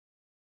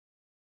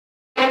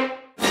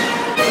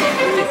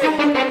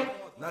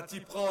Nati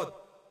Prod.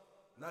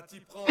 Nati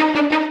Prod.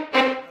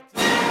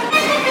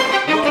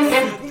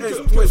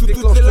 Sous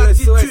toutes les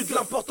latitudes,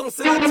 l'important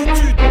c'est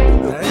l'attitude.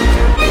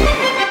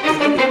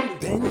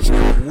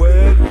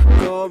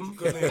 Welcome.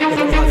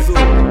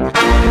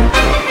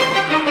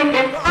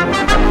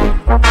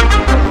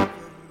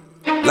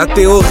 La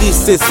théorie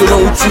c'est selon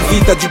où tu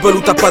vis, t'as du bol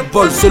ou t'as pas de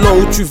bol. Selon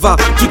où tu vas,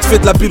 tu te fais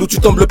de la bile ou tu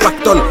tombes le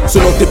pactole.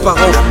 Selon tes parents,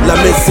 la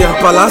messe c'est un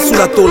palace ou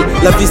la tôle.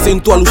 La vie c'est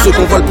une toile où ceux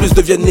qu'on voit le plus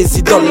deviennent les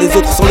idoles. Les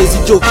autres sont les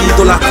idiots qui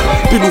idolâtrent.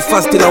 Pile ou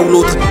face, t'es l'un ou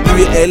l'autre.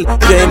 Lui et elle,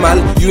 bien et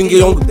mal, yin et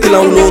yang, t'es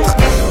l'un ou l'autre.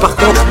 Par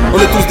contre, on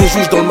est tous des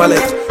juges dans le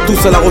mal-être.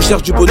 Tous à la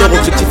recherche du bonheur,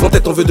 objectif en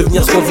tête, on veut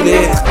devenir ce qu'on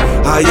voulait être.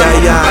 Aïe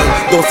aïe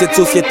aïe, dans cette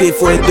société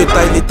faut être de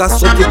taille. Les tasses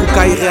sont plus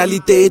coucailles,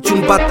 réalité est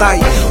une bataille.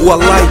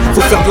 Wallahi,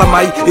 faut faire de la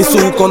maille, et ce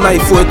où qu'on aille.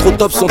 Faut être au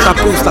top, son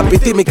taper ou se la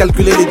péter, mais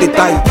calculer les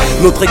détails.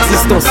 Notre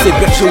existence c'est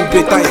berger ou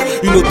bétail.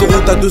 Une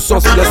autoroute à deux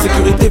sens, où la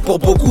sécurité pour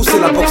beaucoup c'est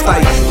la boxe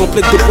taille.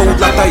 Complète de poids ou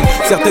de la taille,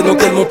 certaines ont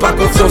tellement pas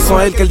confiance en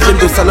elles qu'elles viennent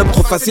de salopes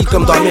trop faciles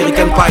comme dans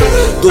American Pie.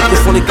 D'autres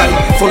font les cailles,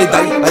 font les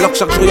dailles, alors que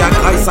chaque jour y'a un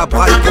graille, ça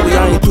braille pour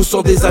rien. Et tous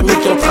sont des amis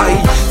qui ont trahi,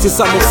 c'est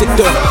ça mon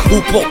secteur.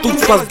 Où pour tout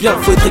se passe bien,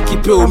 faut être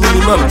équipé au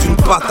minimum d'une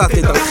patate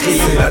et d'un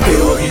cri. C'est la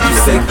théorie du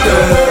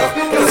secteur.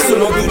 Car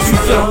selon d'où tu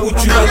viens, où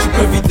tu vas, tu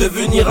peux vite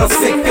devenir un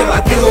secteur.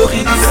 La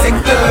théorie du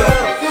secteur.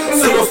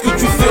 Selon ce que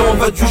tu fais, on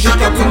va te juger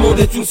car tout le monde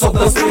est une sorte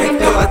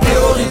d'inspecteur. La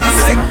théorie du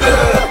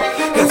secteur.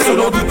 Car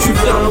selon d'où tu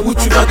viens, où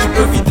tu vas, tu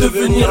peux vite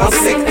devenir un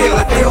secteur.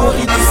 La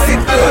théorie du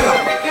secteur.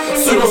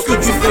 Selon ce que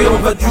tu fais, on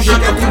va te juger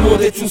car tout le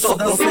monde est une sorte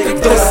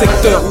d'inspecteur. Dans le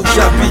secteur où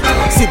j'habite,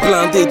 c'est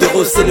blindé de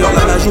receleurs.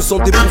 La nage où sont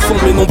des bouffons,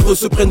 mais nombreux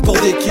se prennent pour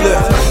des killers.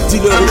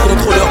 Dealers ou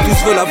contrôleurs,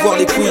 tous veulent avoir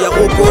les couilles à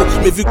Rocco.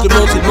 Mais vu que le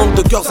monde il manque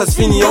de cœur, ça se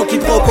finit en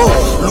quiproquo.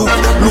 Look,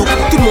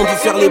 tout le monde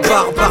veut faire les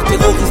barbares.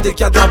 Terroristes des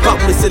cadavres,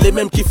 mais c'est les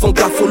mêmes qui font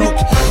gaffe au look.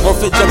 En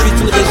fait j'habite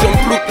une région de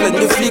plouc, pleine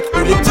de flics, où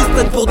les petits se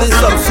prennent pour des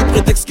hommes sous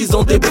prétexte qu'ils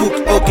ont des boucs.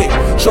 Ok,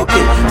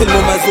 choqué,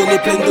 tellement ma zone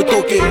est pleine de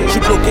toqués. J'suis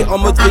bloqué en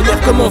mode vénère,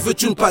 comment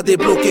veux-tu ne pas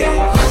débloquer?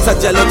 Ça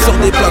dialogue sur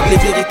des blogs, les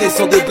vérités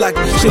sont des blagues.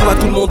 Chez moi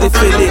tout le monde est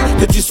fêlé,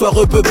 que tu sois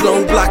rebeu, blanc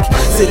ou black.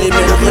 C'est les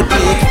mêmes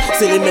répliques,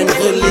 c'est les mêmes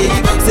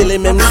reliques, c'est les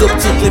mêmes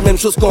optiques, les mêmes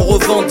choses qu'on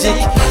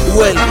revendique.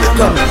 Well,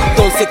 comme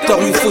dans le secteur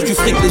où il faut du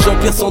fric, les gens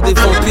pires sont des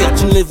vampires,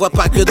 tu ne les vois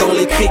pas que dans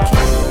les criques.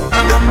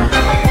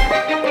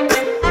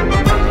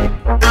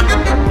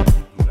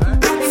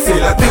 C'est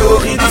la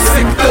théorie du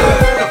secteur.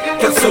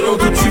 Car selon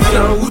d'où tu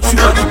viens, où tu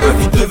vas, tu peux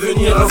vite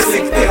devenir un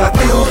secteur. La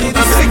théorie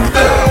du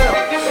secteur.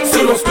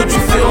 Selon ce que tu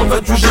fais, on va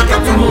te juger car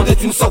tout le monde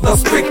est une sorte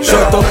d'inspecteur.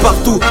 J'entends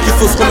partout qu'il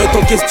faut se remettre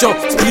en question.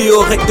 Split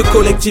aux règles de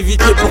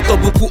collectivité. Pourtant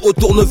beaucoup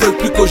autour ne veulent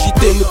plus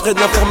cogiter, ne prennent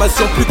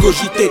l'information plus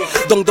cogiter.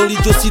 Donc dans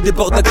l'idiotie des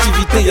bords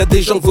d'activité, y a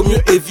des gens qu'il vaut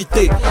mieux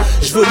éviter.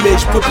 Je veux mais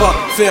je peux pas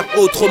faire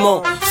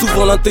autrement.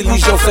 Souvent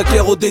l'intelligence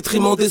acquiert au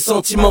détriment des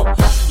sentiments.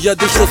 Y a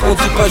des choses qu'on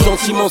dit pas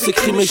gentiment, c'est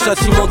crime et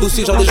châtiment.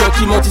 Dossier genre des gens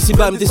qui mentent, ici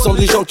bas me descendent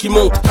les gens qui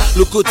montent.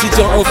 Le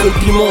quotidien on veut le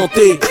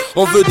pimenter.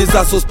 On veut des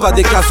assos, pas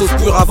des cassos,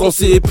 pur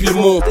avancer et puis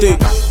monter.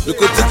 Le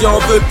quotidien on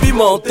veut le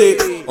pimenter.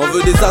 On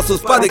veut des assos,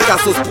 pas des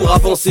cassos pour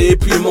avancer et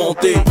puis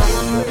monter.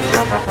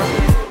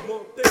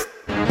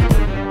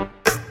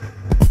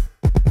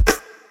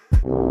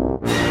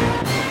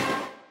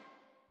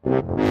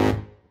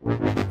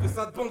 Fais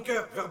ça de bon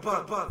cœur,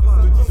 verbal,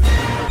 de 18,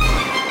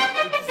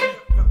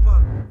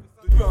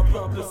 peu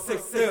importe le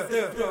secteur,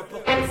 peu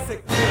importe le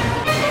secteur.